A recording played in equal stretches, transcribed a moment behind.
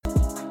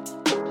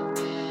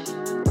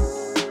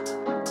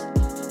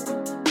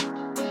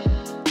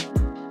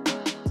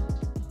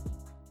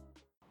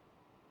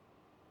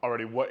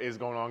already, what is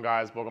going on,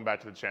 guys? Welcome back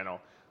to the channel.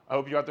 I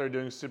hope you out there are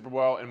doing super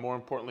well, and more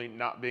importantly,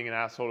 not being an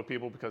asshole to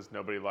people, because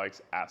nobody likes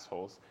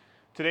assholes.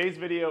 Today's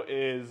video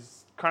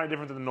is kind of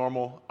different than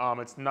normal.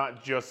 It's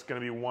not just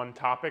going to be one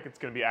topic. It's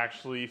going to be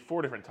actually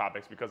 4 different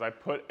topics, because I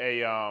put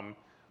a,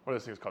 what are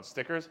those things called,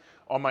 stickers,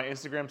 on my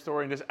Instagram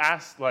story, and just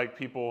asked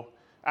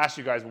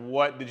you guys,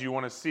 what did you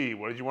want to see?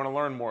 What did you want to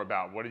learn more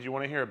about? What did you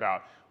want to hear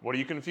about? What are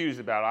you confused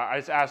about? I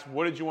just asked,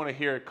 what did you want to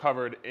hear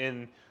covered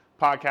in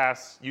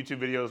podcasts, YouTube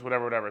videos,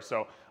 whatever.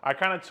 So I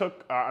kind of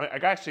took, I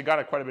actually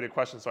got quite a bit of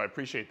questions, so I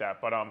appreciate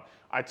that. But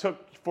I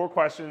took 4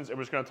 questions, and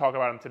we're just going to talk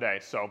about them today.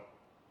 So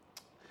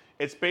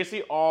it's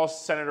basically all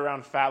centered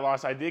around fat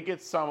loss. I did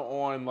get some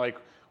on like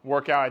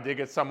workout. I did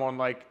get some on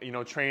like,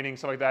 training,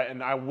 stuff like that.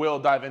 And I will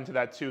dive into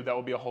that too. That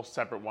will be a whole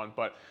separate one.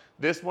 But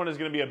this one is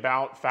going to be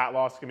about fat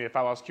loss. It's going to be a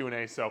fat loss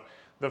Q&A. So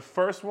the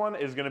first one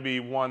is going to be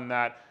one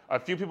that a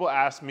few people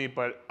asked me,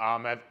 but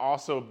I've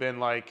also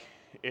been like,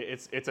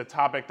 it's a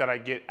topic that I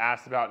get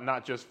asked about,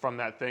 not just from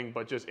that thing,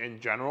 but just in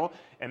general.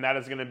 And that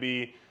is going to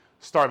be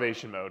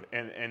starvation mode.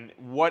 And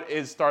what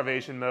is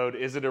starvation mode?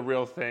 Is it a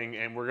real thing?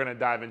 And we're going to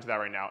dive into that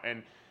right now.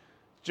 And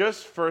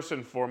just first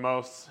and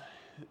foremost,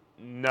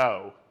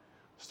 no.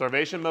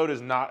 Starvation mode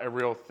is not a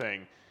real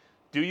thing.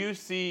 Do you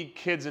see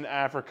kids in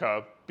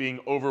Africa being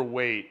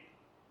overweight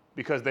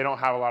because they don't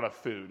have a lot of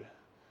food?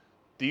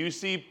 Do you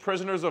see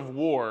prisoners of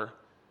war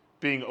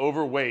being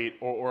overweight,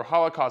 or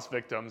Holocaust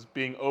victims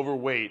being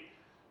overweight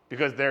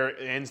because they're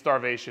in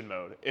starvation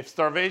mode? If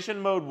starvation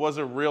mode was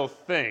a real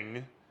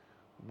thing,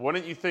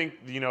 wouldn't you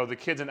think, the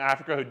kids in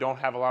Africa who don't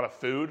have a lot of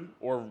food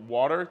or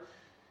water,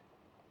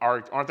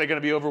 aren't they going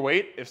to be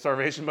overweight if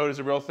starvation mode is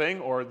a real thing?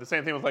 Or the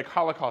same thing with like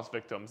Holocaust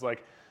victims.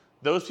 Like,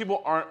 those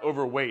people aren't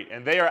overweight,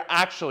 and they are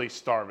actually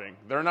starving.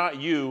 They're not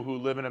you who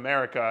live in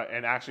America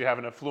and actually have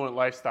an affluent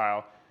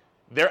lifestyle.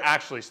 They're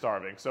actually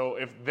starving. So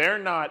if they're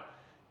not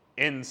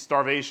in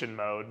starvation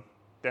mode,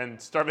 then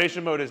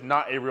starvation mode is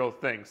not a real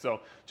thing. So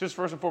just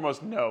first and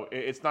foremost, no,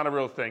 it's not a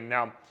real thing.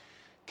 Now,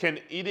 can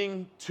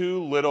eating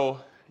too little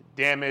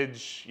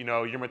damage,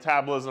 your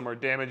metabolism or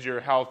damage your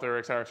health, or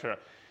et cetera, et cetera?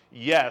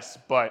 Yes,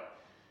 but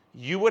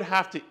you would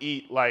have to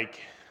eat like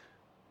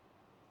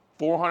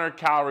 400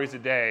 calories a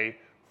day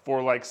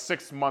for like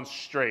 6 months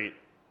straight,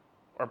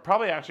 or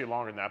probably actually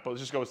longer than that, but let's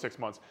just go with 6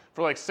 months.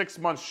 For like 6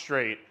 months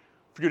straight,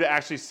 for you to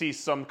actually see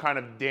some kind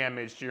of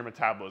damage to your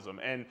metabolism.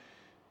 And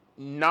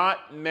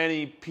not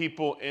many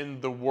people in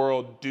the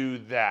world do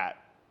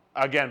that.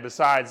 Again,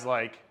 besides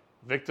like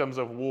victims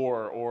of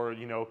war, or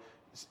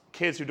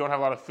kids who don't have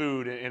a lot of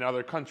food in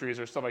other countries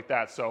or stuff like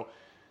that. So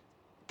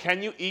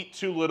can you eat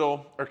too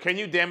little, or can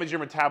you damage your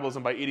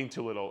metabolism by eating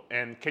too little?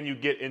 And can you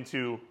get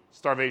into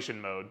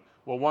starvation mode?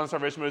 Well, one,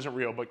 starvation mode isn't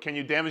real, but can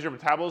you damage your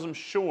metabolism?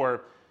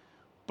 Sure,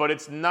 but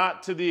it's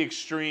not to the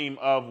extreme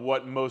of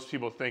what most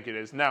people think it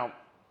is. Now,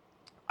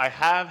 I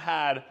have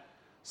had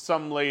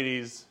some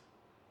ladies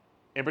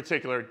in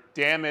particular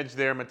damage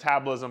their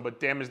metabolism, but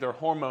damage their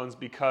hormones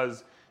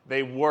because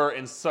they were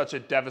in such a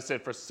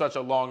deficit for such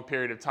a long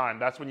period of time.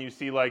 That's when you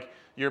see like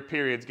your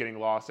periods getting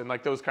lost and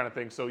like those kind of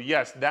things. So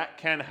yes, that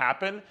can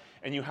happen,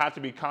 and you have to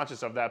be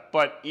conscious of that.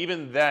 But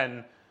even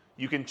then,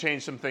 you can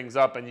change some things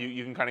up, and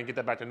you can kind of get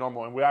that back to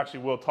normal. And we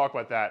actually will talk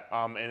about that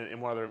in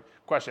one other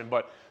question.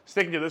 But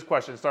sticking to this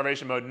question,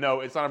 starvation mode, no,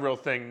 it's not a real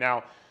thing.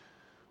 Now,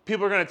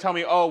 people are going to tell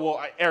me, oh,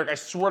 well, Eric, I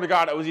swear to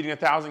God, I was eating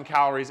 1,000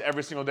 calories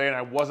every single day and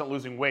I wasn't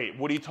losing weight.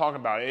 What are you talking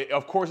about?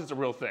 Of course it's a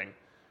real thing.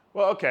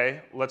 Well,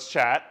 okay, let's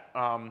chat.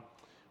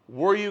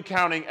 Were you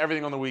counting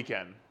everything on the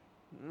weekend?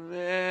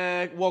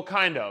 Well,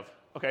 kind of.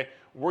 Okay.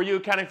 Were you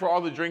accounting for all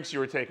the drinks you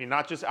were taking,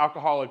 not just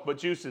alcoholic, but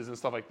juices and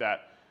stuff like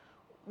that?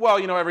 Well,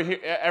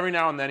 every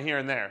now and then, here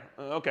and there.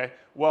 Okay.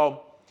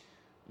 Well,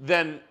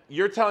 then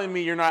you're telling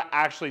me you're not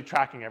actually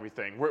tracking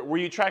everything. Were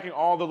you tracking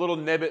all the little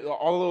nibbles or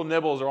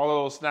all the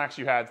little snacks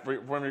you had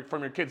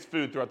from your kids'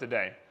 food throughout the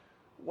day?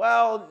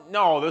 Well,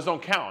 no, those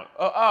don't count.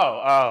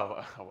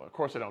 Well, of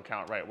course they don't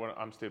count, right? Well,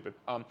 I'm stupid.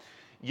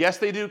 Yes,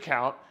 they do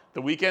count.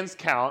 The weekends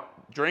count.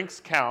 Drinks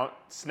count.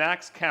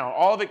 Snacks count.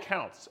 All of it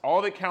counts. All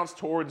of it counts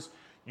towards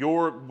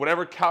your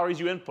whatever calories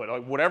you input.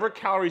 Like whatever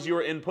calories you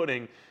are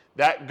inputting,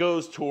 that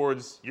goes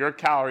towards your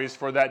calories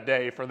for that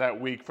day, for that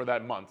week, for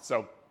that month.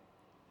 So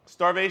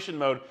starvation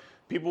mode,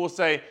 people will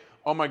say,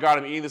 oh my God,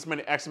 I'm eating this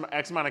many X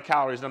amount of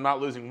calories and I'm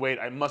not losing weight.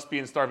 I must be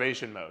in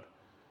starvation mode.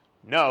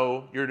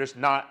 No, you're just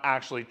not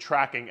actually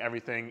tracking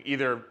everything.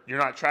 Either you're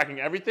not tracking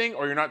everything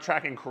or you're not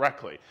tracking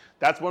correctly.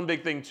 That's one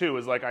big thing too,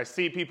 is like I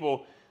see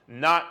people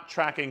not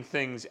tracking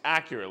things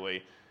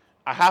accurately.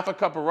 A half a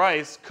cup of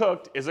rice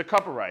cooked is a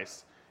cup of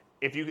rice.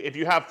 If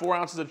you have 4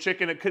 ounces of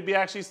chicken, it could be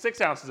actually 6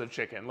 ounces of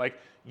chicken. Like,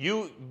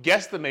 you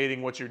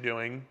guesstimating what you're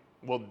doing,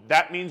 well,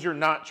 that means you're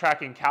not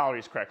tracking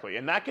calories correctly.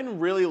 And that can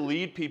really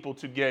lead people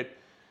to get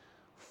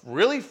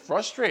really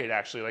frustrated,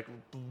 actually, like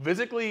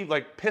physically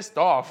like pissed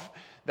off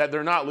that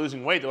they're not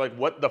losing weight. They're like,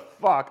 what the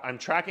fuck? I'm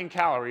tracking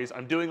calories.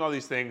 I'm doing all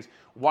these things.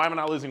 Why am I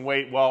not losing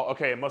weight? Well,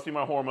 okay, it must be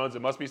my hormones.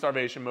 It must be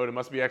starvation mode. It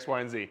must be X,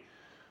 Y, and Z.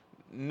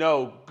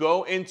 No,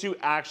 go into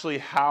actually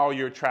how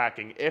you're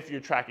tracking, if you're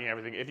tracking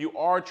everything. If you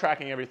are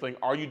tracking everything,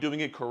 are you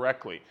doing it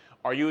correctly?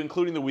 Are you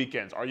including the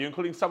weekends? Are you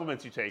including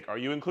supplements you take? Are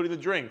you including the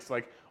drinks?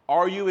 Like,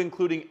 are you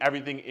including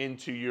everything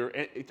into your,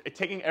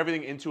 taking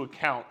everything into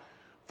account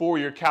for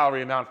your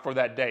calorie amount for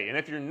that day? And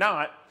if you're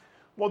not,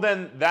 well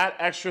then that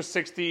extra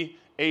 60,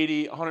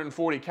 80,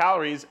 140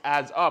 calories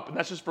adds up, and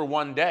that's just for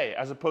one day,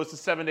 as opposed to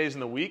 7 days in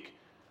the week.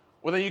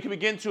 Well then you can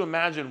begin to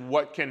imagine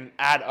what can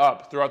add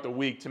up throughout the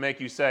week to make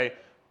you say,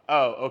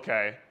 oh,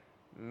 okay,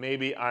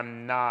 maybe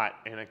I'm not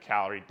in a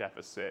calorie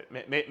deficit.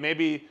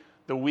 Maybe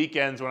the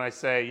weekends when I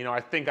say, you know,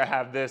 I think I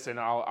have this and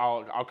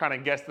I'll kind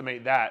of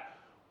guesstimate that,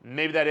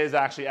 maybe that is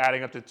actually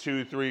adding up to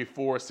 200, 300,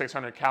 400,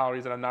 600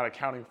 calories that I'm not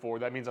accounting for.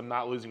 That means I'm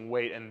not losing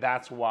weight, and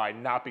that's why,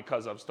 not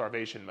because of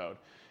starvation mode.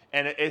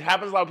 And it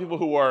happens to a lot of people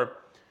who are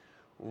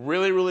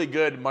really, really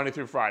good Monday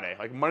through Friday.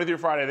 Like Monday through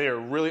Friday, they are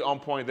really on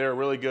point, they're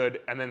really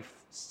good, and then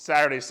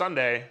Saturday,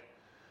 Sunday,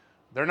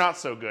 they're not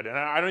so good. And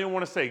I don't even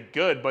want to say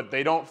good, but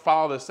they don't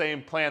follow the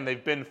same plan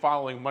they've been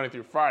following Monday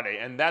through Friday.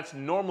 And that's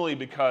normally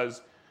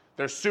because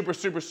they're super,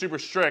 super, super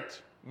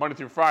strict Monday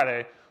through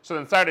Friday. So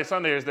then Saturday,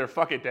 Sunday is their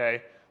fuck it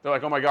day. They're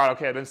like, oh my God,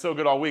 okay, I've been so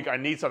good all week. I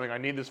need something. I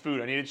need this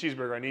food. I need a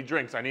cheeseburger. I need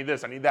drinks. I need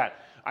this. I need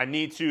that. I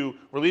need to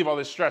relieve all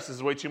this stress. This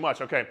is way too much.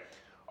 Okay.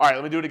 All right,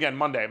 let me do it again.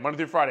 Monday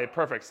through Friday,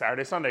 perfect.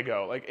 Saturday, Sunday,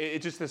 go. Like,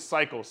 it's just this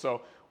cycle.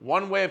 So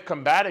one way of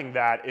combating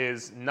that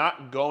is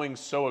not going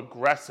so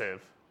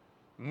aggressive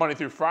Monday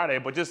through Friday,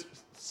 but just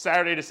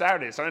Saturday to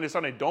Saturday, Sunday to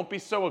Sunday. Don't be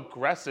so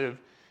aggressive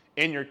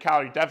in your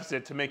calorie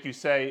deficit to make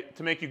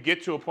you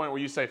get to a point where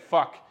you say,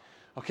 fuck,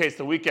 okay, it's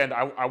the weekend.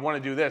 I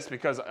want to do this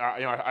because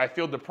I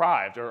feel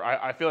deprived, or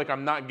I feel like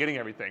I'm not getting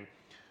everything.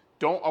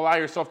 Don't allow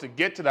yourself to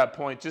get to that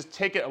point. Just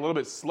take it a little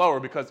bit slower,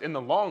 because in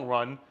the long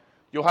run,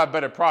 you'll have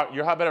better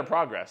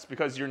progress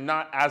because you're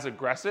not as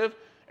aggressive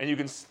and you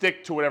can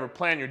stick to whatever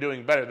plan you're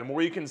doing better. The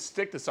more you can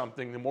stick to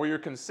something, the more you're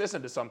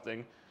consistent to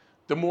something,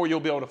 the more you'll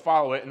be able to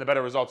follow it and the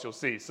better results you'll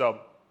see. So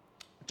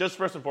just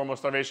first and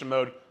foremost, starvation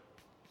mode,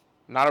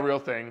 not a real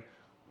thing.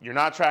 You're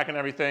not tracking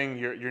everything.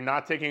 You're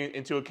not taking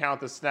into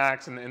account the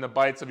snacks and the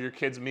bites of your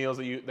kids' meals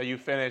that you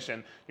finish,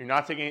 and you're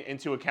not taking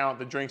into account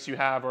the drinks you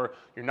have, or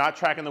you're not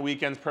tracking the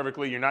weekends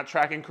perfectly. You're not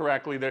tracking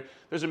correctly.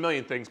 There's a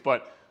million things,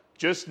 but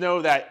just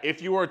know that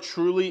if you are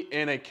truly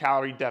in a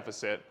calorie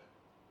deficit,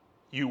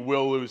 you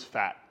will lose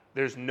fat.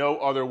 There's no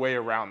other way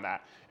around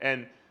that.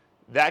 And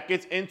that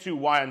gets into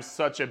why I'm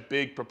such a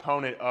big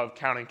proponent of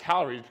counting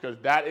calories, because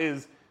that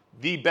is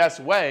the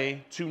best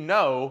way to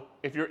know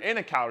if you're in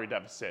a calorie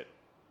deficit.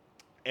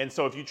 And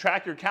so if you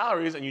track your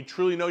calories and you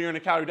truly know you're in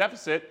a calorie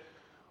deficit,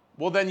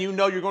 well then you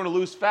know you're going to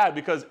lose fat,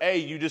 because A,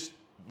 you just,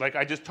 like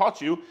I just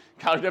taught you,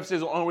 calorie deficit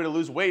is the only way to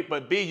lose weight,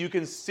 but B, you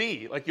can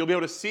see, like you'll be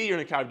able to see you're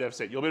in a calorie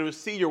deficit. You'll be able to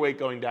see your weight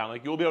going down,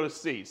 like you'll be able to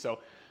see. So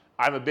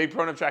I'm a big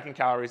proponent of tracking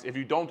calories. If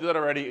you don't do that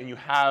already and you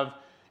have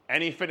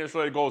any fitness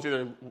related goals,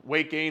 either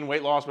weight gain,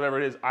 weight loss, whatever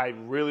it is, I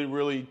really,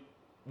 really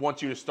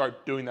want you to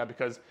start doing that,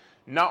 because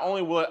not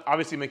only will it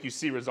obviously make you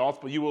see results,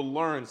 but you will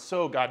learn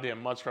so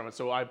goddamn much from it.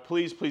 So I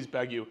please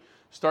beg you,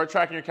 start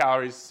tracking your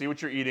calories, see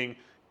what you're eating,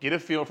 get a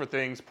feel for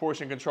things,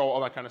 portion control,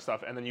 all that kind of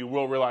stuff, and then you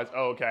will realize,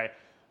 oh, okay,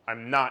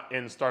 I'm not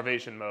in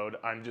starvation mode.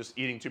 I'm just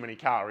eating too many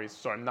calories,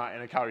 so I'm not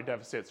in a calorie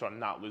deficit, so I'm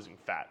not losing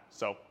fat.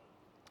 So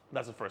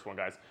that's the first one,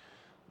 guys.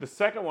 The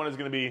second one is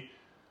going to be,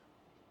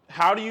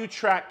 how do you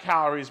track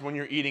calories when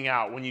you're eating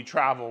out, when you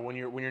travel, when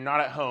you're not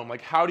at home?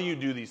 Like, how do you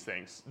do these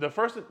things? The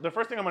first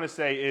thing I'm going to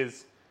say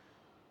is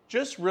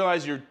just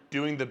realize you're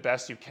doing the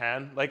best you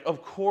can. Like,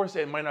 of course,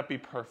 it might not be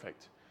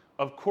perfect.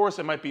 Of course,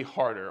 it might be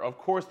harder. Of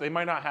course, they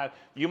might not have,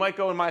 you might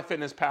go in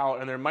MyFitnessPal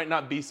and there might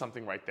not be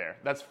something right there.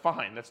 That's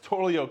fine. That's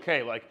totally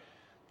okay. Like,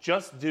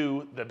 just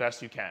do the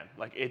best you can.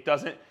 Like, it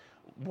doesn't,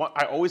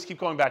 I always keep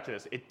going back to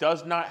this. It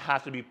does not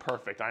have to be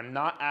perfect. I'm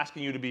not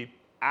asking you to be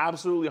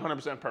absolutely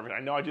 100% perfect. I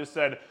know I just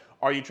said,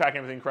 are you tracking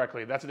everything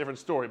correctly? That's a different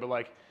story. But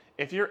like,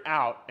 if you're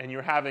out and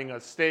you're having a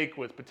steak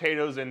with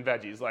potatoes and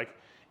veggies, like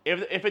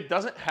if it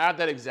doesn't have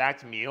that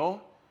exact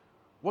meal,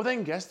 well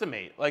then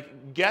guesstimate.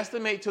 Like,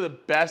 guesstimate to the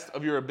best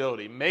of your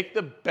ability. Make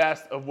the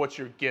best of what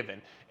you're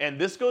given. And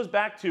this goes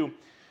back to,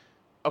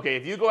 okay,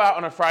 if you go out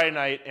on a Friday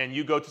night and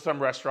you go to some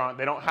restaurant,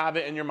 they don't have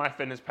it in your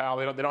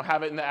MyFitnessPal, they don't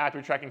have it in the app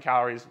you're tracking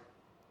calories.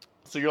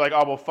 So you're like,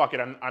 oh, well, fuck it.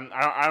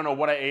 I don't know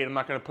what I ate. I'm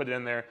not going to put it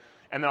in there.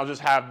 And then I'll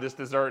just have this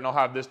dessert, and I'll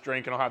have this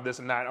drink, and I'll have this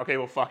and that. Okay,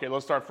 well, fuck it.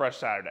 Let's start fresh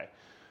Saturday.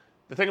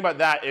 The thing about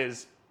that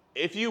is,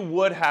 if you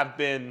would have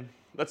been,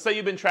 let's say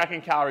you've been tracking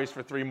calories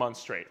for 3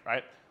 months straight,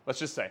 right? Let's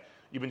just say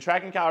you've been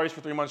tracking calories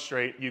for 3 months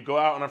straight. You go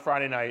out on a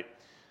Friday night.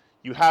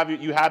 You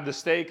have the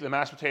steak, the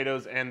mashed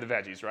potatoes, and the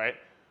veggies, right?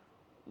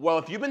 Well,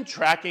 if you've been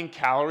tracking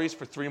calories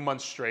for 3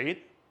 months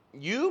straight,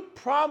 you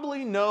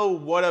probably know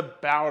what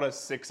about a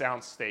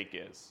 6-ounce steak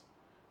is.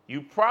 You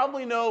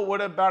probably know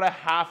what about a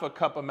half a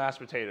cup of mashed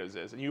potatoes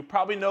is, and you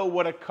probably know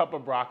what a cup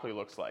of broccoli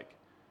looks like.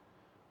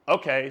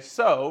 Okay,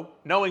 so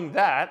knowing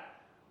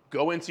that,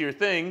 go into your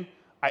thing.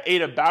 I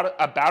ate about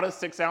a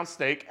 6-ounce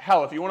steak.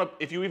 Hell,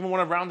 if you even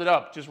want to round it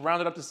up, just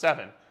round it up to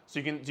 7. So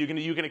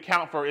you can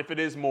account for if it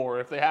is more,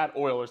 if they had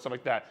oil or something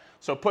like that.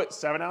 So put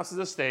 7 ounces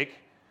of steak,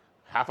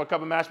 half a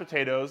cup of mashed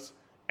potatoes,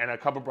 and a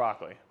cup of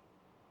broccoli.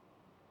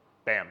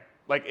 Bam.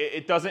 Like,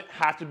 it doesn't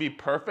have to be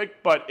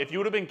perfect, but if you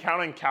would have been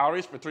counting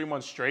calories for 3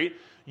 months straight,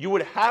 you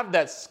would have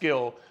that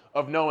skill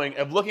of knowing,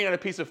 of looking at a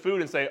piece of food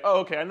and say,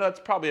 oh, okay, I know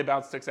that's probably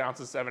about 6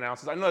 ounces, 7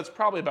 ounces. I know that's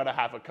probably about a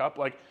half a cup.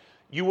 Like,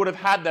 you would have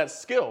had that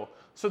skill.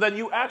 So then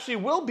you actually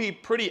will be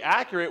pretty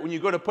accurate when you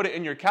go to put it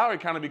in your calorie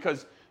counter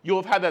because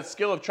you'll have had that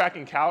skill of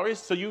tracking calories.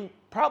 So you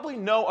probably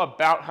know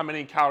about how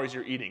many calories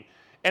you're eating.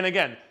 And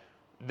again,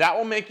 that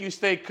will make you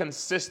stay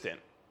consistent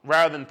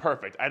rather than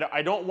perfect.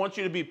 I don't want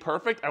you to be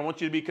perfect. I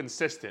want you to be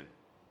consistent.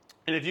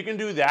 And if you can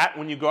do that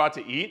when you go out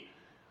to eat,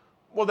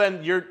 well,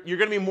 then you're going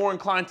to be more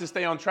inclined to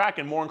stay on track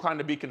and more inclined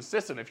to be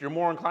consistent. If you're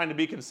more inclined to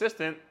be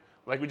consistent,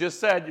 like we just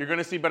said, you're going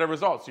to see better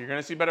results. You're going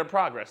to see better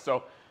progress.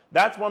 So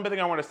that's one big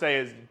thing I want to say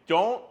is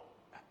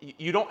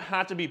you don't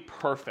have to be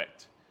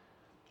perfect.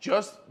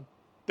 Just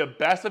the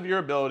best of your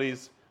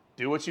abilities,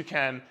 do what you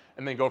can,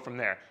 and then go from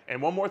there.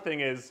 And one more thing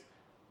is,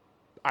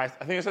 I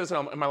think I said this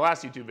in my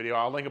last YouTube video,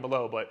 I'll link it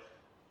below, but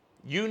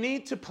you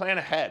need to plan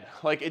ahead.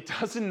 Like, it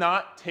does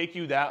not take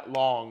you that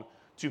long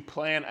to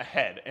plan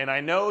ahead. And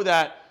I know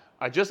that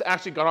I just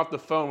actually got off the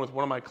phone with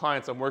one of my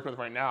clients I'm working with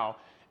right now,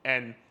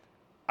 and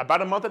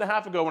about a month and a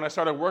half ago when I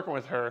started working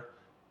with her,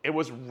 it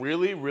was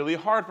really, really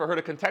hard for her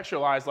to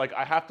contextualize, like,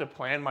 I have to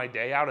plan my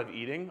day out of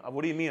eating?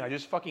 What do you mean? I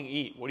just fucking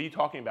eat. What are you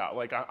talking about?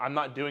 Like, I'm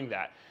not doing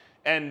that.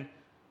 And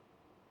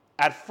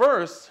at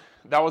first,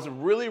 that was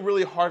really,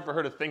 really hard for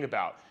her to think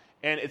about.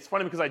 And it's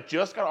funny because I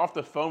just got off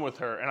the phone with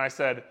her and I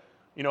said,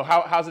 you know,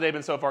 how's the day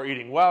been so far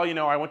eating? Well, you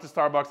know, I went to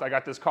Starbucks, I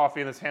got this coffee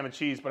and this ham and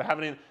cheese, but I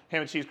haven't eaten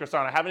ham and cheese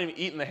croissant. I haven't even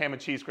eaten the ham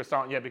and cheese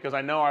croissant yet because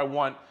I know I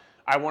want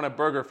a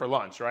burger for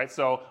lunch, right?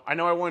 So I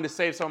know I wanted to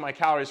save some of my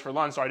calories for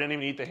lunch, so I didn't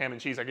even eat the ham and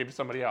cheese. I gave it to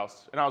somebody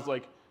else. And I was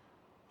like,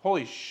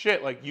 holy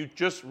shit, like, you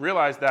just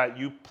realized that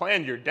you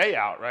planned your day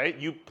out, right?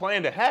 You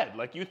planned ahead.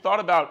 Like, you thought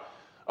about,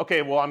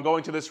 okay, well, I'm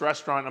going to this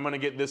restaurant, I'm going to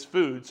get this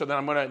food, so then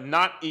I'm going to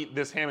not eat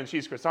this ham and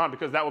cheese croissant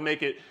because that will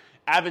make it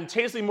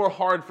advantageously more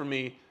hard for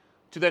me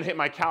to then hit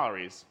my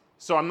calories.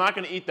 So I'm not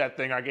going to eat that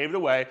thing. I gave it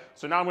away.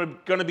 So now I'm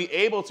going to be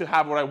able to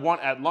have what I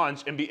want at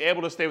lunch and be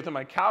able to stay within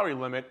my calorie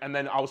limit, and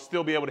then I'll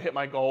still be able to hit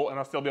my goal, and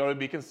I'll still be able to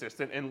be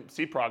consistent and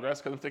see progress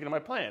because I'm sticking to my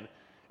plan.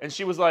 And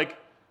she was like,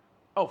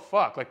 oh,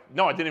 fuck. Like,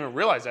 no, I didn't even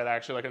realize that,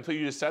 actually. Like, until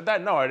you just said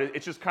that, no,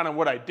 it's just kind of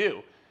what I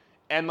do.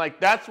 And, like,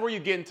 that's where you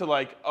get into,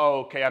 like,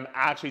 oh, okay, I'm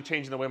actually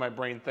changing the way my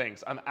brain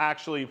thinks. I'm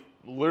actually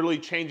literally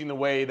changing the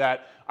way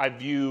that I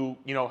view,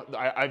 you know,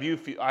 I view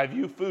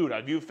food,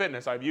 I view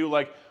fitness, I view,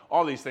 like,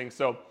 all these things.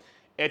 So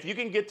if you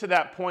can get to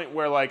that point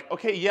where, like,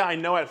 okay, yeah, I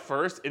know at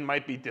first it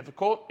might be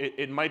difficult,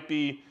 it might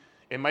be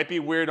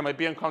weird, it might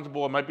be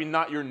uncomfortable, it might be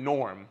not your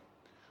norm,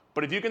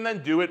 but if you can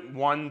then do it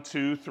 1,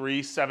 2,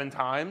 3, 7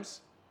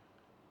 times,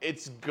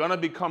 it's gonna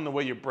become the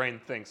way your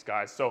brain thinks,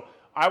 guys. So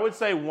I would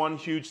say one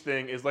huge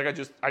thing is, like I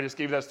just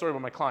gave you that story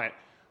about my client.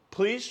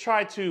 Please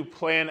try to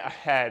plan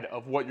ahead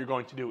of what you're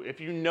going to do.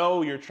 If you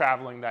know you're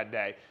traveling that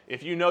day,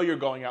 if you know you're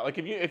going out, like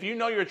if you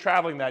know you're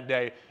traveling that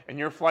day and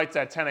your flight's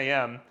at 10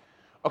 a.m.,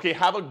 okay,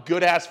 have a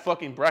good-ass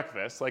fucking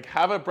breakfast. Like,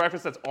 have a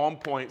breakfast that's on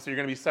point so you're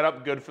going to be set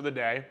up good for the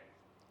day.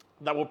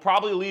 That will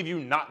probably leave you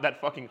not that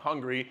fucking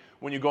hungry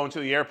when you go into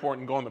the airport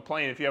and go on the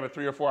plane. If you have a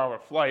 3 or 4 hour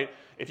flight,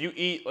 if you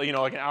eat, you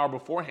know, like an hour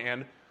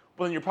beforehand,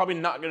 well, then you're probably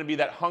not going to be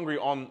that hungry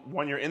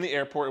when you're in the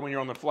airport and when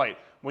you're on the flight.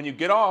 When you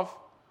get off,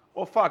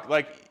 well, fuck,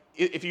 like,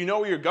 if you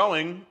know where you're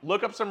going,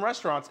 look up some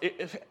restaurants.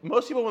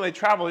 Most people, when they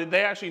travel,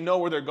 they actually know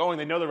where they're going.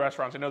 They know the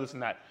restaurants. They know this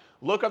and that.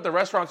 Look up the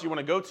restaurants you want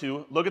to go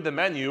to. Look at the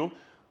menu.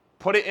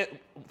 Put it in,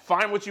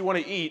 find what you want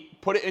to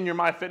eat, put it in your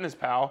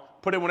MyFitnessPal,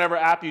 put it in whatever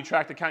app you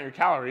track to count your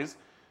calories.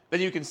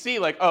 Then you can see,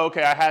 like, oh,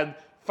 okay, I had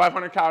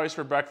 500 calories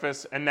for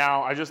breakfast, and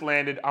now I just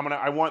landed,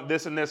 I want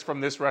this and this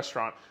from this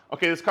restaurant.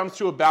 Okay, this comes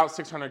to about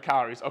 600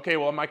 calories. Okay,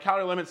 well, my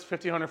calorie limit's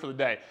 1,500 for the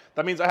day.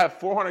 That means I have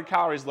 400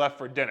 calories left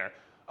for dinner.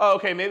 Oh,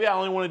 okay, maybe I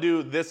only want to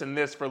do this and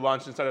this for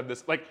lunch instead of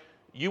this. Like,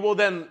 you will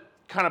then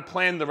kind of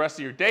plan the rest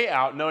of your day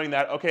out knowing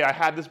that, okay, I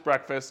had this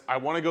breakfast, I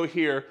want to go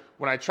here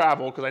when I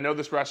travel because I know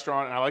this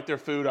restaurant and I like their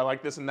food, I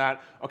like this and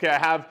that. Okay, I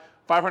have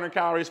 500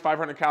 calories,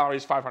 500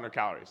 calories, 500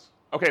 calories.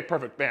 Okay,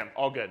 perfect, bam,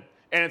 all good.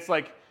 And it's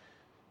like,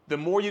 the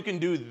more you can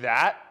do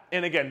that,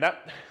 and again,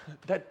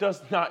 that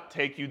does not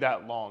take you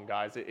that long,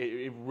 guys.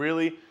 It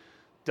really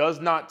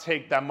does not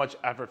take that much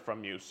effort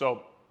from you.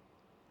 So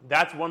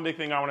that's one big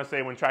thing I want to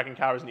say when tracking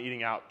calories and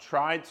eating out.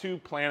 Try to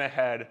plan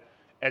ahead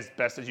as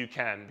best as you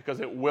can because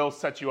it will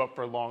set you up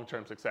for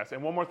long-term success.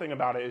 And one more thing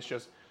about it is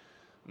just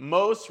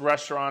most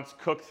restaurants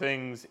cook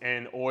things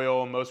in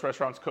oil. Most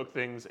restaurants cook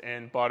things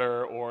in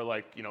butter or,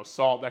 like, you know,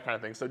 salt, that kind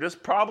of thing. So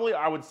just probably,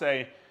 I would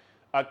say,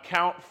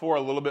 account for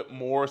a little bit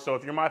more. So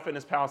if your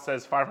MyFitnessPal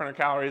says 500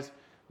 calories,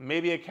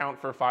 maybe account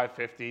for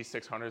 550,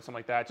 600, something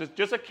like that.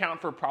 Just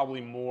account for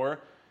probably more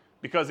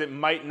because it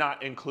might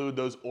not include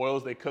those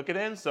oils they cook it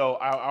in. So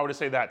I would just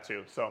say that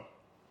too. So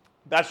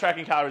that's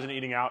tracking calories and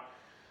eating out.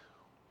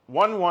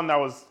 One that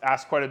was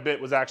asked quite a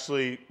bit was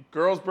actually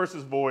girls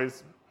versus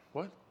boys.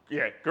 What?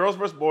 girls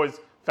versus boys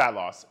fat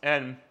loss.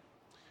 And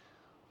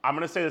I'm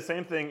going to say the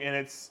same thing,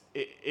 and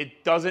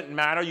it doesn't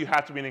matter. You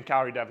have to be in a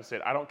calorie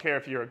deficit. I don't care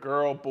if you're a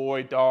girl,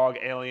 boy, dog,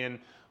 alien,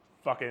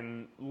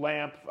 fucking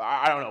lamp,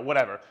 I don't know,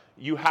 whatever.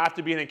 You have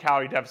to be in a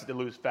calorie deficit to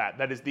lose fat.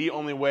 That is the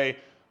only way,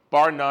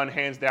 bar none,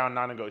 hands down,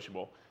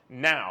 non-negotiable.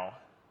 Now,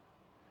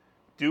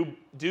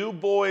 do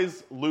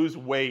boys lose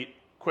weight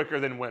quicker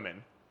than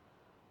women?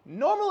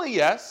 Normally,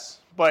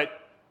 yes,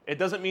 but it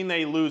doesn't mean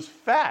they lose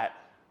fat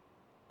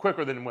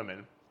quicker than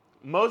women.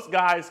 Most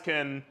guys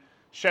can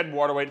shed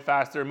water weight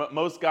faster.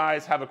 Most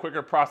guys have a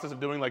quicker process of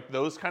doing like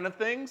those kind of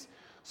things.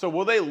 So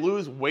will they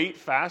lose weight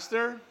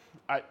faster?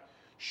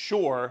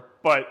 Sure,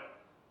 but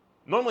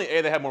normally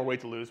A, they have more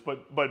weight to lose,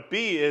 but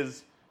B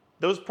is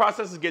those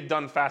processes get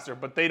done faster,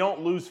 but they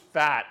don't lose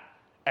fat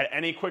at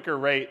any quicker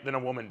rate than a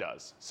woman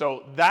does.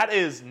 So that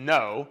is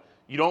no.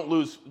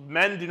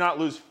 Men do not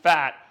lose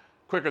fat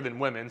quicker than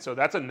women, so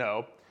that's a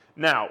no.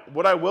 Now,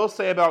 what I will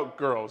say about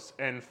girls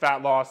and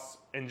fat loss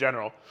in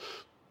general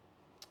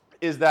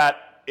is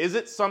that, is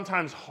it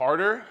sometimes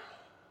harder?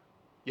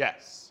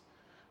 Yes.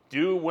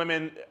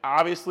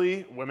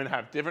 Obviously, women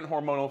have different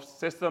hormonal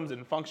systems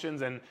and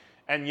functions,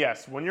 and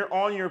yes, when you're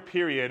on your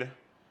period,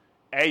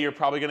 A, you're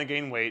probably going to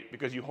gain weight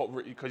because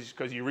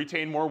you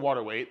retain more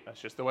water weight.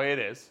 That's just the way it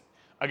is.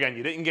 Again,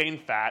 you didn't gain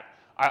fat.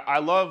 I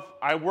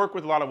work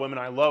with a lot of women.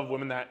 I love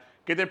women that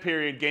get their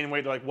period, gain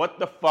weight. They're like, what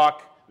the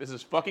fuck? This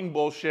is fucking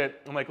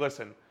bullshit. I'm like,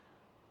 listen,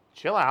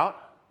 chill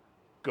out.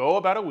 Go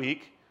about a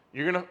week.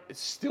 You're going to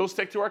still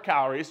stick to our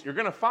calories. You're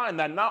going to find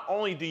that not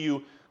only do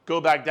you go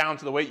back down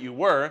to the weight you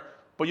were,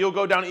 but you'll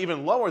go down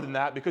even lower than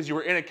that because you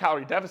were in a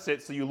calorie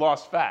deficit, so you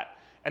lost fat.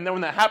 And then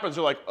when that happens,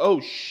 you're like, oh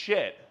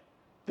shit,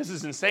 this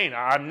is insane.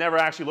 I've never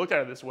actually looked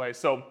at it this way.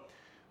 So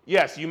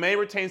yes, you may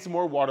retain some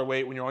more water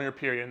weight when you're on your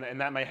period,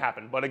 and that may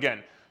happen. But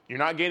again, you're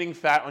not gaining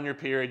fat on your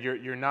period.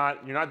 You're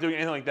not doing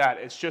anything like that.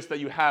 It's just that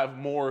you have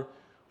more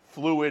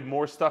fluid,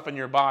 more stuff in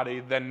your body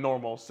than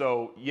normal.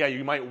 So yeah,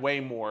 you might weigh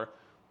more,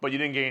 but you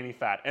didn't gain any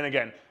fat. And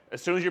again,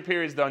 as soon as your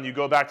period's done, you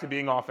go back to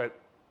being off it.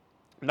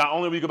 Not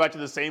only will you go back to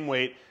the same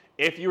weight,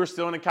 if you were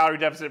still in a calorie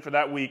deficit for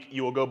that week,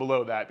 you will go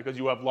below that because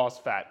you have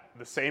lost fat,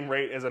 the same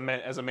rate as a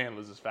man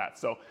loses fat.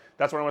 So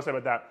that's what I want to say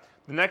about that.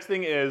 The next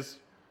thing is,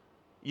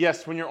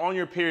 yes, when you're on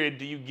your period,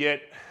 do you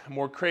get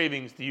more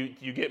cravings? Do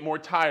you get more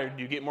tired?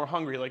 Do you get more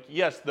hungry? Like,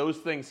 yes, those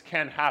things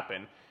can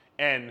happen.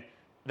 And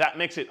that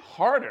makes it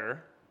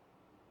harder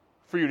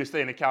for you to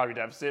stay in a calorie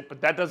deficit,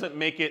 but that doesn't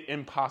make it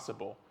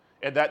impossible.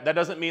 And that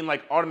doesn't mean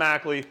like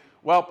automatically,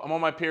 well, I'm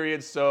on my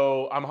period,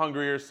 so I'm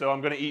hungrier, so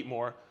I'm going to eat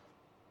more.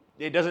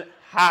 It doesn't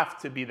have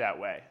to be that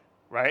way,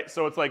 right?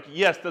 So it's like,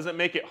 yes, does it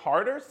make it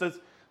harder?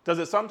 Does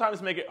it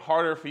sometimes make it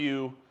harder for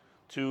you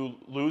to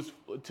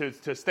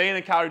stay in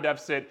a calorie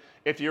deficit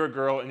if you're a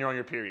girl and you're on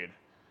your period?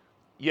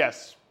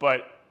 Yes,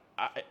 but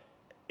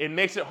it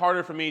makes it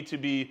harder for me to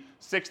be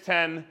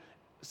 6'10",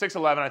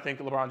 6'11", I think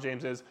LeBron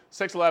James is,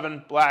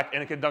 6'11", black,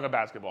 and can dunk a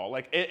basketball.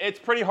 Like, it's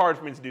pretty hard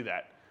for me to do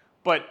that.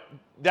 But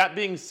that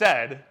being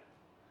said,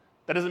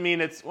 that doesn't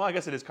mean well, I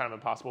guess it is kind of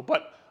impossible.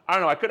 But I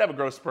don't know, I could have a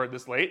growth spurt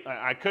this late.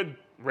 I could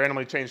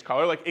randomly change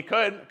color. Like, it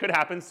could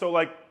happen. So,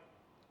 like,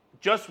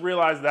 just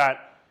realize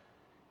that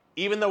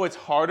even though it's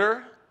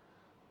harder,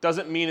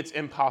 doesn't mean it's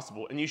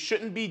impossible. And you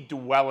shouldn't be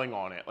dwelling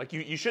on it. Like,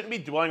 you shouldn't be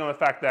dwelling on the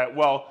fact that,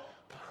 well,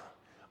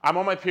 I'm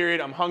on my period,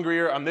 I'm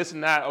hungrier, I'm this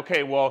and that.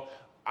 Okay, well,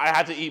 I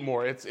had to eat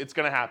more. It's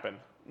going to happen.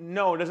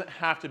 No, it doesn't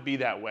have to be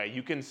that way.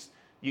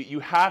 You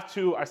have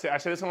to, I said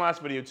this in the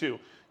last video too,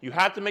 you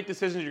have to make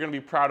decisions you're going to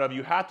be proud of.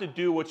 You have to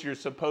do what you're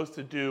supposed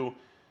to do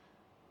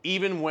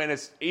even when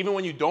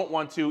you don't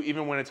want to,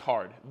 even when it's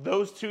hard.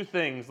 Those two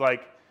things,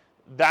 like,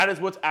 that is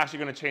what's actually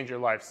going to change your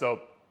life.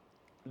 So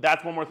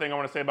that's one more thing I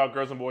want to say about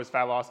girls and boys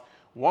fat loss.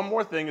 One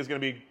more thing is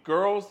going to be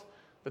girls.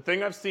 The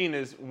thing I've seen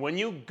is when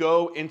you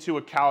go into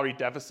a calorie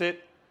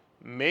deficit,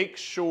 make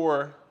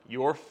sure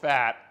your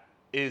fat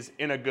is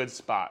in a good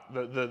spot,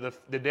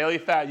 the daily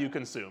fat you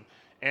consume.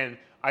 And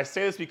I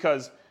say this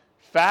because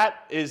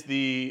fat is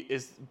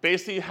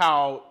basically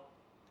how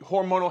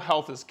hormonal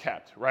health is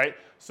kept, right?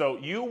 So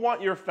you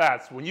want your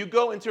fats, when you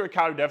go into a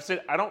calorie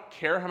deficit, I don't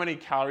care how many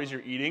calories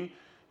you're eating,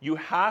 you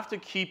have to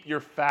keep your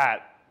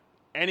fat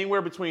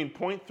anywhere between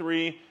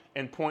 0.3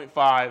 and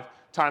 0.5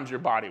 times your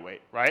body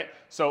weight, right?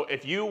 So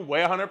if you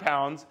weigh 100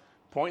 pounds,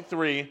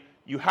 0.3,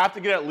 you have to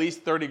get at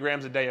least 30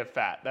 grams a day of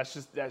fat. That's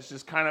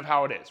just kind of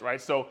how it is,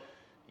 right? So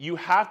you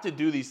have to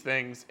do these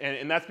things,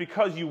 and that's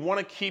because you want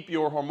to keep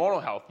your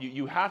hormonal health.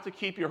 You have to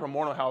keep your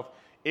hormonal health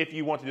if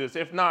you want to do this.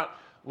 If not,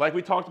 like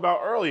we talked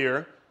about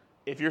earlier,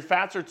 if your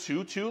fats are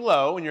too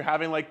low and you're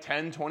having like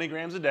 10, 20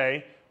 grams a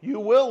day, you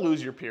will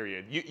lose your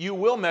period. You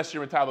will mess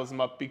your metabolism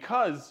up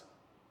because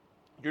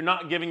you're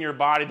not giving your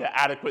body the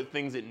adequate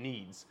things it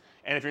needs.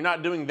 And if you're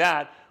not doing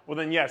that, well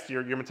then yes,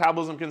 your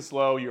metabolism can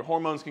slow, your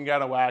hormones can get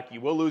out of whack,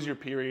 you will lose your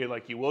period,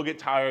 like you will get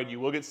tired, you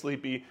will get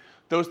sleepy.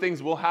 Those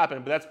things will happen,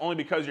 but that's only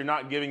because you're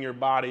not giving your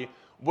body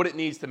what it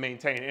needs to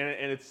maintain.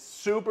 And it's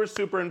super,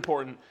 super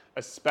important,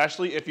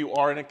 especially if you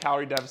are in a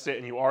calorie deficit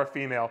and you are a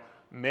female,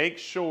 make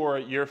sure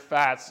your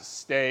fats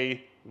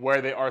stay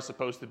where they are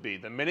supposed to be.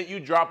 The minute you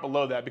drop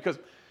below that, because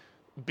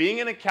being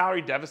in a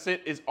calorie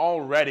deficit is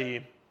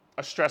already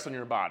a stress on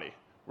your body,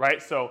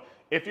 right? So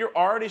if you're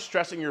already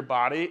stressing your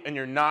body and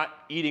you're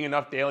not eating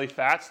enough daily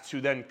fats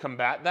to then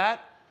combat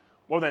that,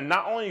 well then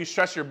not only you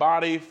stress your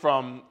body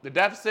from the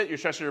deficit, you're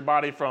stressing your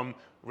body from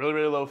really,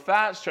 really low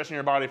fat, stressing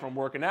your body from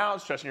working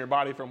out, stressing your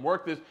body from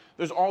work.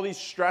 There's all these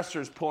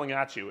stressors pulling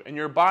at you, and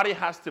your body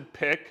has to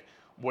pick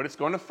what it's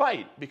going to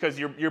fight, because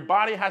your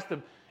body has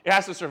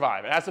to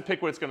survive. It has to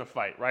pick what it's going to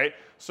fight, right?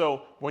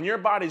 So when your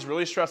body's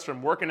really stressed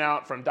from working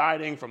out, from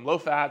dieting, from low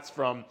fats,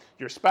 from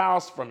your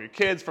spouse, from your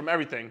kids, from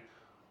everything,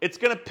 it's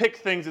going to pick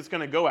things it's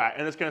going to go at,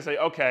 and it's going to say,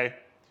 okay,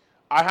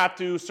 I have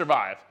to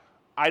survive.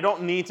 I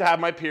don't need to have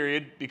my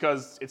period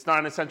because it's not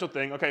an essential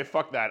thing. Okay,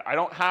 fuck that. I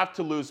don't have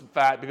to lose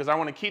fat because I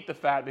want to keep the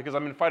fat because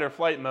I'm in fight or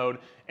flight mode,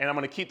 and I'm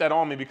going to keep that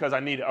on me because I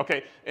need it.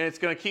 Okay, and it's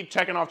going to keep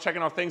checking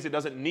off things it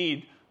doesn't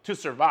need to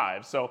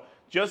survive. So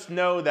just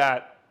know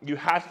that you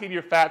have to keep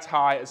your fats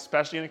high,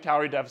 especially in a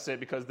calorie deficit,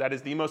 because that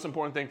is the most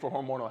important thing for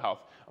hormonal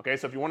health. Okay,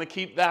 so if you want to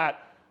keep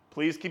that,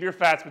 please keep your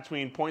fats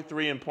between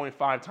 0.3 and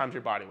 0.5 times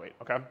your body weight,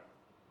 okay?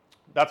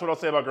 That's what I'll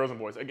say about girls and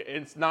boys.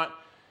 It's not...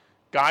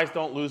 Guys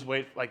don't lose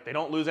weight, like they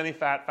don't lose any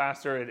fat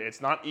faster. It's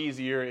not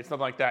easier. It's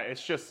nothing like that.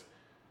 It's just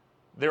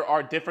there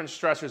are different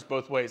stressors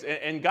both ways.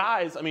 And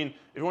guys, I mean,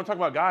 if you want to talk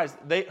about guys,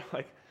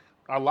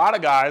 a lot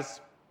of guys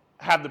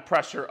have the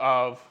pressure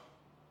of,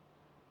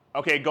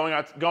 okay, going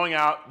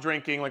out,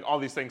 drinking, like all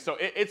these things. So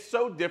it's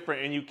so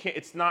different, and you can't.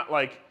 It's not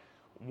like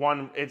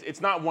one.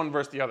 It's not one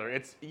versus the other.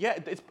 It's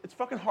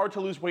fucking hard to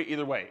lose weight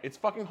either way. It's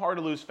fucking hard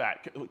to lose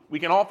fat. We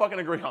can all fucking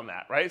agree on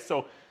that, right?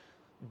 So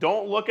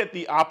don't look at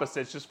the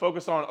opposites. Just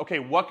focus on, okay,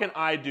 what can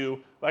I do?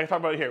 Like I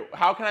talked about here,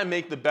 how can I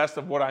make the best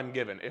of what I'm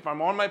given? If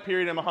I'm on my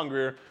period and I'm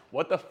hungrier,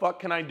 what the fuck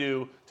can I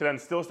do to then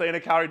still stay in a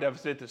calorie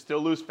deficit, to still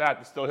lose fat,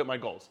 to still hit my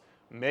goals?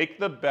 Make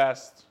the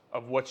best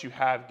of what you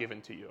have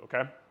given to you,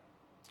 okay?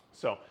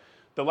 So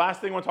the last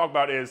thing I want to talk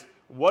about is,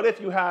 what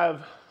if you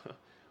have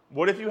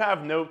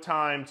no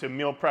time to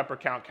meal prep or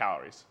count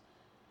calories?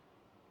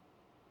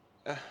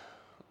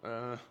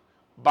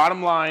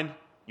 Bottom line,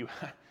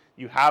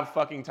 you have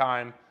fucking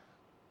time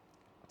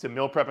to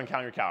meal prep and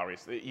count your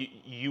calories.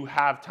 You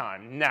have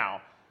time.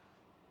 Now,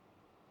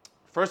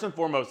 first and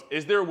foremost,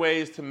 is there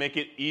ways to make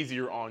it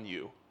easier on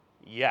you?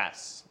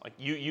 Yes. Like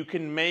you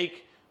can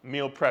make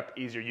meal prep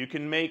easier. You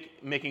can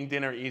make making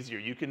dinner easier.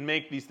 You can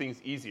make these things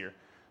easier.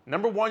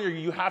 Number one,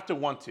 you have to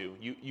want to.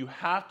 You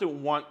have to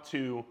want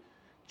to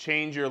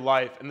change your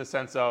life in the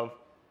sense of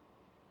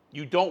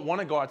you don't want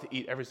to go out to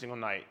eat every single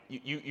night.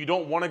 You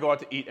don't want to go out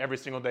to eat every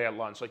single day at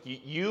lunch. Like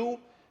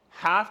you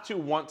have to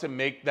want to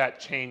make that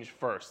change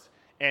first.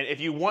 And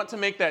if you want to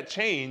make that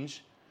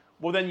change,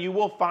 well, then you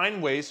will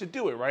find ways to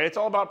do it, right? It's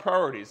all about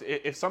priorities.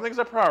 If something's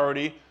a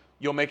priority,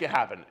 you'll make it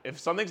happen. If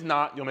something's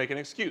not, you'll make an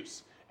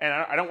excuse. And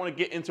I don't want to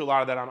get into a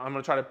lot of that. I'm going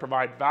to try to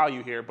provide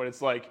value here, but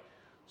it's like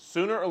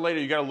sooner or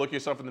later, you got to look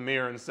yourself in the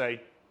mirror and say,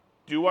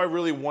 do I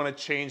really want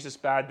to change this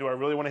bad? Do I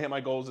really want to hit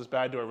my goals this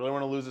bad? Do I really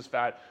want to lose this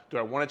fat? Do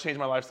I want to change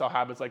my lifestyle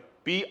habits? Like,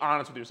 be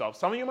honest with yourself.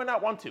 Some of you might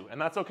not want to,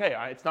 and that's okay.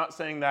 It's not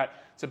saying that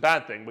it's a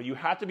bad thing, but you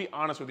have to be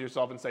honest with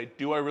yourself and say,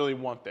 do I really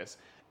want this?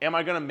 Am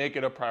I going to make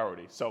it a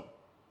priority? So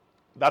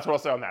that's what I'll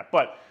say on that.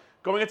 But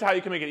going into how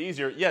you can make it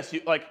easier, yes,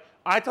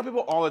 I tell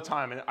people all the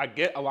time, and I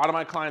get a lot of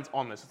my clients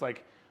on this. It's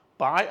like,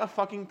 buy a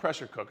fucking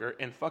pressure cooker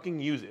and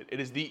fucking use it. It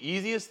is the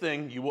easiest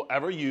thing you will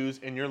ever use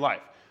in your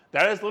life.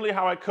 That is literally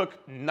how I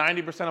cook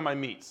 90% of my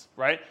meats,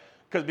 right?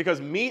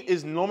 Because meat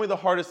is normally the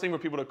hardest thing for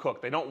people to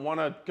cook. They don't want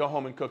to go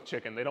home and cook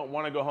chicken. They don't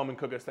want to go home and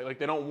cook a steak. Like,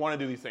 they don't want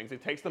to do these things.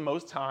 It takes the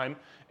most time,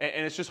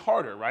 and it's just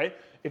harder, right?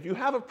 If you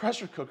have a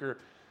pressure cooker,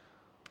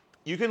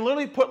 you can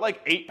literally put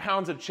like 8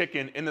 pounds of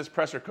chicken in this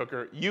pressure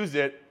cooker, use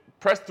it,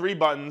 press 3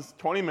 buttons,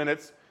 20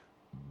 minutes,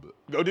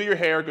 go do your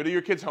hair, go do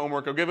your kid's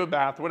homework, go give a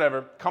bath,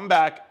 whatever, come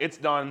back, it's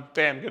done,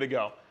 bam, good to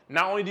go.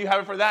 Not only do you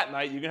have it for that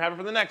night, you can have it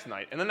for the next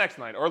night, and the next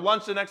night, or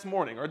lunch the next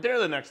morning, or dinner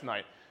the next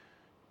night.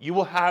 You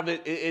will have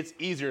it, it's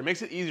easier, it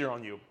makes it easier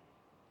on you.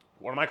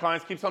 One of my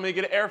clients keeps telling me to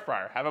get an air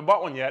fryer. Haven't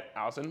bought one yet,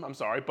 Allison, I'm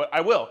sorry, but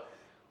I will.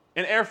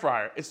 An air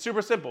fryer, it's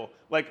super simple.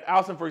 Like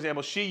Allison, for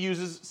example, she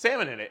uses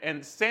salmon in it,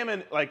 and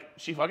salmon, like,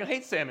 she fucking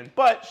hates salmon,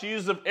 but she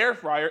uses an air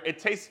fryer. It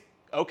tastes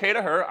okay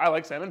to her. I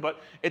like salmon,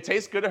 but it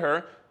tastes good to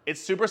her. It's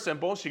super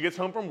simple. She gets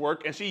home from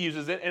work and she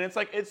uses it, and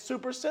it's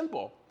super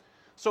simple.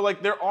 So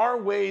like, there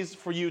are ways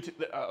for you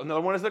to,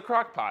 another one is the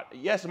crock pot.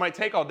 Yes, it might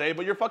take all day,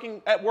 but you're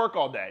fucking at work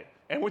all day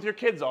and with your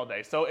kids all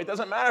day. So it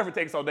doesn't matter if it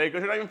takes all day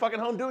because you're not even fucking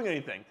home doing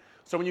anything.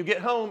 So when you get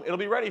home, it'll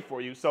be ready for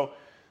you. So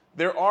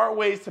there are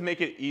ways to make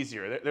it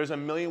easier. There's a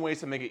million ways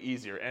to make it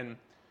easier. And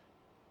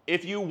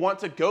if you want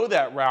to go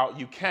that route,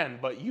 you can,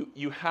 but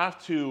you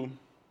have to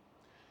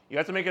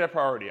make it a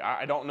priority.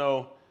 I don't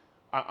know.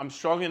 I'm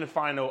struggling to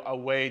find a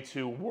way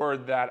to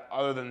word that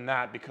other than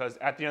that, because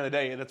at the end of the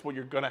day, that's what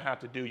you're going to have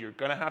to do. You're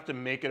going to have to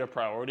make it a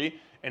priority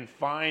and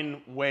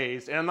find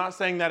ways. And I'm not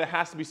saying that it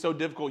has to be so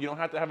difficult. You don't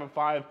have to have a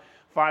five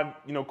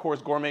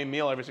course gourmet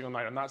meal every single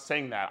night. I'm not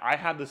saying that. I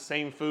have the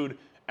same food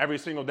every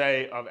single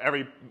day of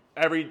every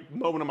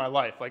moment of my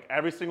life. Like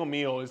every single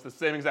meal is the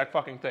same exact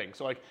fucking thing.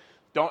 So like,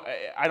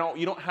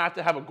 you don't have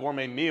to have a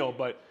gourmet meal,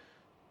 but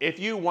if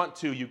you want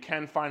to, you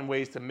can find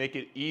ways to make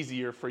it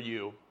easier for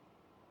you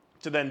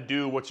to then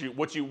do what you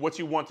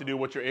want to do,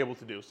 what you're able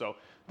to do. So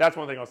that's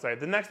one thing I'll say.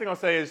 The next thing I'll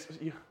say is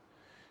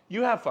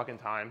you have fucking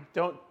time.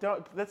 Don't.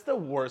 That's the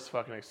worst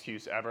fucking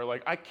excuse ever.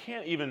 Like I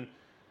can't even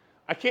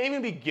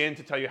begin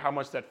to tell you how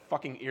much that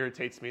fucking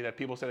irritates me that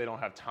people say they don't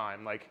have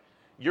time. Like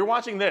you're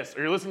watching this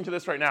or you're listening to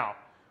this right now.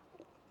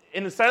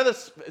 Instead of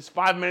this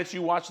 5 minutes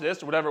you watch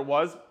this or whatever it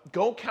was,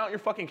 go count your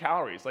fucking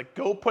calories. Like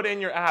go put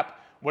in your app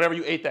whatever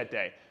you ate that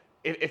day.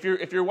 If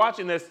you're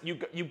watching this,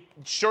 you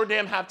sure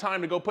damn have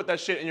time to go put that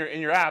shit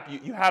in your app.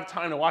 You have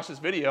time to watch this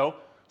video,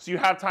 so you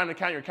have time to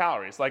count your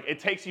calories. Like it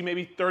takes you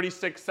maybe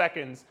 36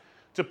 seconds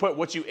to put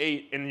what you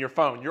ate in your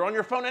phone. You're on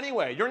your phone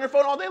anyway. You're on your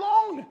phone all day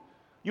long.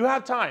 You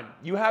have time.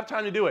 You have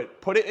time to do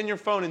it. Put it in your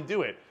phone and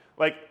do it.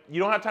 Like you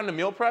don't have time to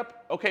meal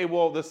prep? Okay,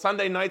 well the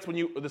Sunday nights when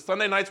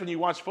you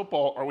watch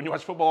football or when you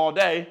watch football all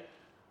day,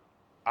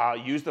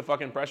 use the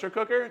fucking pressure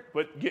cooker.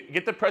 But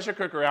get the pressure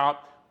cooker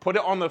out. Put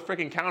it on the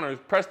freaking counter,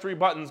 press 3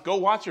 buttons, go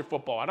watch your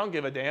football. I don't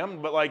give a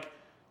damn, but like,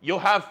 you'll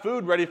have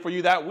food ready for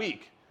you that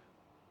week.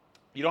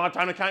 You don't have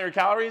time to count your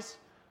calories?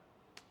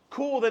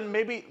 Cool, then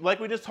maybe,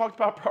 like we just talked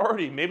about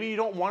priority, maybe you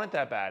don't want it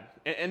that bad.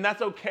 And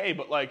that's okay,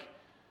 but like,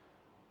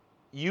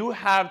 you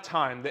have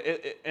time.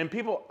 And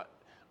people,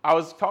 I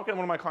was talking to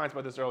one of my clients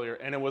about this earlier,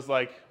 and it was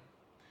like,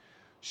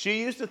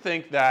 she used to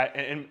think that,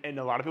 and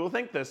a lot of people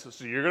think this,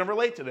 so you're gonna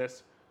relate to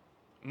this,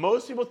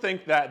 most people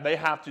think that they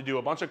have to do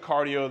a bunch of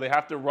cardio, they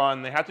have to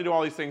run, they have to do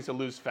all these things to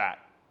lose fat.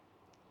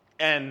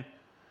 And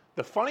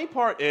the funny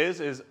part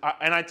is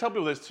and I tell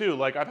people this too,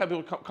 like I've had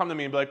people come to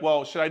me and be like,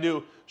 well, should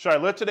I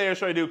lift today or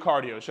should I do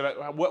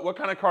cardio? What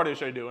kind of cardio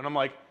should I do? And I'm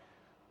like,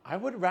 I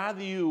would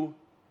rather you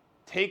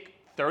take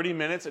 30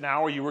 minutes, an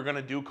hour you were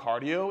gonna do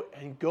cardio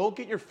and go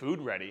get your food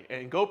ready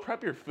and go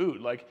prep your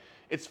food. Like,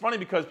 it's funny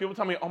because people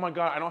tell me, oh my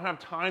God, I don't have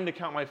time to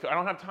count my food. I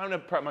don't have time to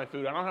prep my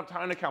food. I don't have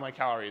time to count my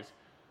calories.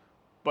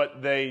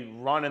 But they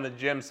run in the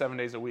gym 7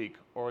 days a week,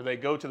 or they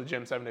go to the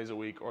gym 7 days a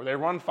week, or they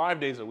run 5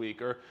 days a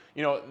week, or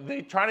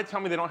they try to tell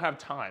me they don't have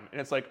time. And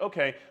it's like,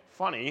 okay,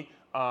 funny.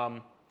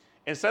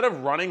 Instead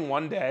of running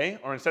one day,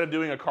 or instead of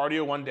doing a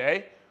cardio one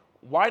day,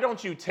 why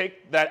don't you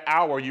take that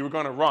hour you were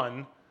going to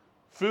run,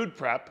 food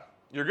prep?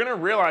 You're going to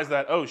realize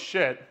that, oh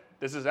shit,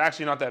 this is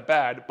actually not that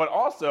bad. But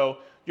also,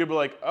 you'll be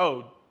like,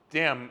 oh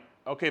damn,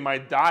 okay, my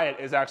diet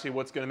is actually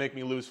what's going to make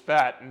me lose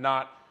fat,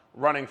 not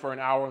running for an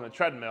hour on the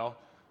treadmill.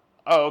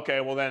 Oh, okay,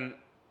 well then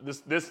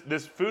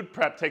this food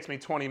prep takes me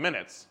 20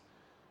 minutes.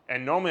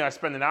 And normally I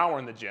spend an hour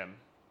in the gym.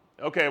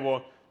 Okay,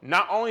 well,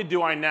 not only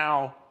do I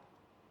now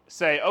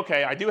say,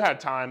 okay, I do have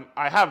time,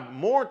 I have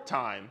more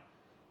time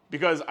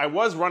because I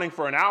was running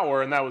for an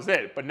hour and that was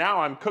it. But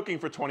now I'm cooking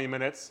for 20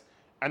 minutes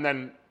and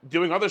then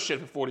doing other shit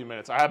for 40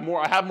 minutes. I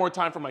have more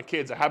time for my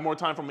kids, I have more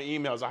time for my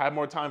emails, I have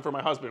more time for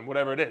my husband,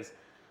 whatever it is.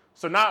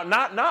 So now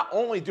not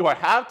only do I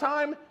have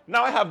time,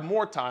 now I have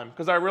more time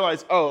because I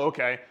realize, oh,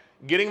 okay,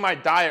 getting my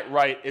diet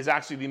right is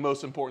actually the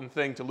most important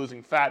thing to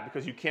losing fat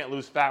because you can't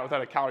lose fat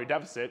without a calorie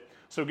deficit.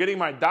 So getting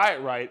my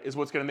diet right is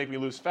what's going to make me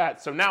lose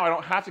fat. So now I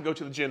don't have to go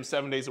to the gym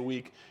 7 days a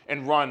week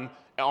and run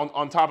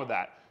on top of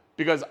that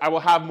because I will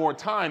have more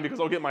time because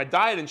I'll get my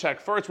diet in check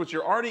first, which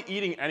you're already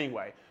eating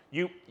anyway.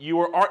 You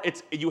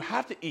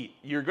have to eat.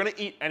 You're going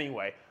to eat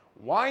anyway.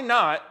 Why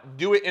not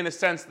do it in a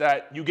sense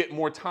that you get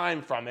more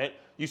time from it,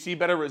 you see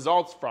better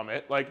results from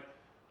it? Like,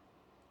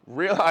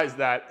 realize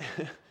that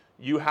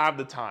you have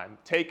the time.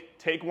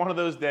 Take one of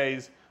those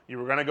days you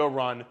were gonna go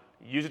run,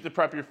 use it to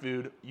prep your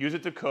food, use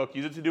it to cook,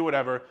 use it to do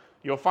whatever.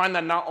 You'll find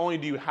that not only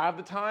do you have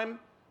the time,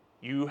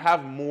 you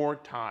have more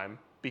time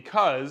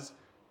because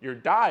your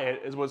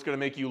diet is what's gonna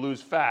make you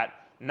lose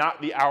fat, not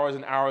the hours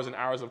and hours and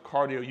hours of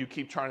cardio you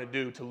keep trying to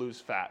do to lose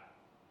fat.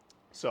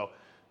 So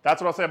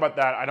that's what I'll say about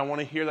that. I don't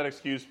wanna hear that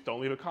excuse.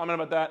 Don't leave a comment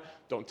about that.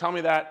 Don't tell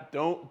me that.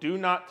 Do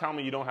not tell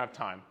me you don't have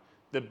time.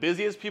 The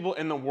busiest people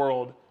in the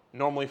world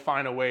normally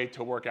find a way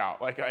to work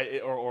out, like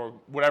or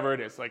whatever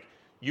it is. Like,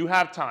 you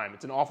have time.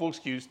 It's an awful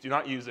excuse. Do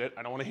not use it.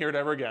 I don't want to hear it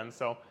ever again.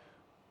 So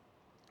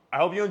I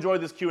hope you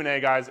enjoyed this Q&A,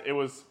 guys. It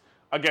was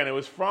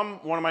from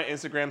one of my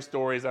Instagram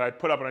stories that I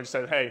put up, and I just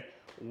said, hey,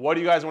 what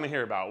do you guys want to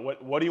hear about?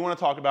 What do you want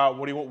to talk about?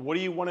 What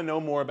do you want to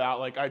know more about?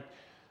 Like,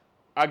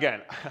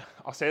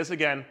 I'll say this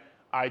again.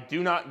 I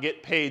do not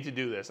get paid to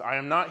do this. I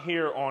am not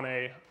here on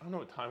I don't know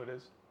what time it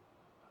is.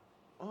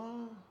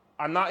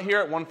 I'm not here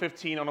at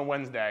 1:15 on a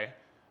Wednesday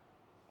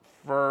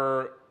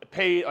for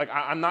paid. Like,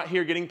 I'm not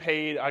here getting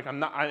paid. Like,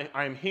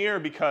 I'm here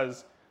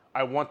because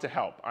I want to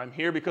help. I'm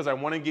here because I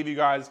want to give you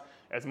guys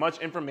as much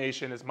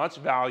information, as much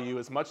value,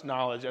 as much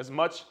knowledge, as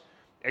much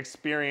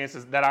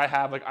experiences that I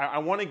have. Like, I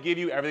want to give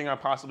you everything I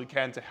possibly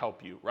can to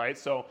help you, right?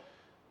 So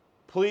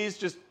please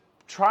just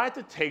try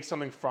to take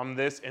something from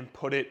this and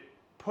put it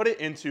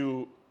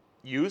into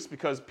use,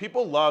 because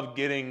people love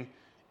getting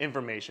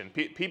information.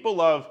 People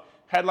love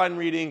headline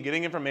reading,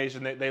 getting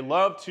information. They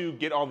love to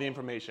get all the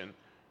information.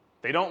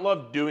 They don't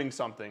love doing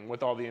something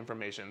with all the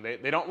information.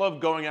 They don't love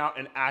going out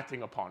and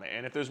acting upon it.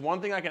 And if there's one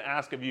thing I can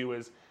ask of you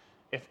is,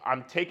 if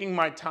I'm taking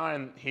my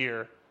time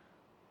here,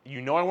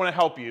 you know I want to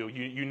help you,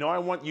 you know I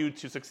want you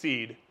to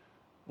succeed,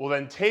 well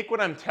then take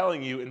what I'm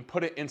telling you and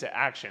put it into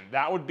action.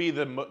 That would be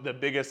the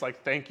biggest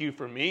like thank you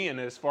for me. And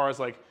as far as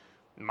like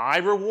my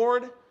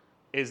reward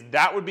is,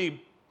 that would mean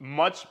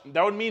much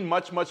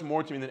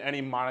more to me than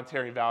any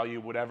monetary value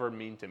would ever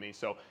mean to me.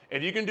 So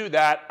if you can do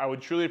that, I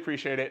would truly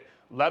appreciate it.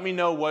 Let me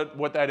know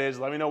what that is.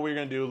 Let me know what you're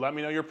gonna do. Let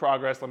me know your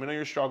progress. Let me know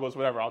your struggles,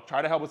 whatever. I'll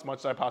try to help as much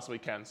as I possibly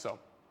can. So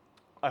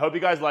I hope you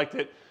guys liked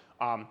it.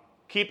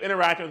 Keep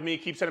interacting with me.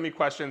 Keep sending me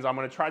questions. I'm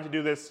gonna try to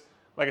do this,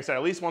 like I said,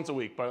 at least once a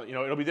week. But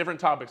it'll be different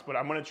topics. But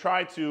I'm gonna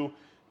try to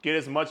get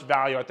as much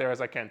value out there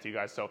as I can to you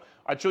guys. So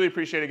I truly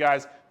appreciate it,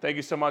 guys. Thank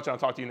you so much, and I'll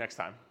talk to you next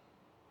time.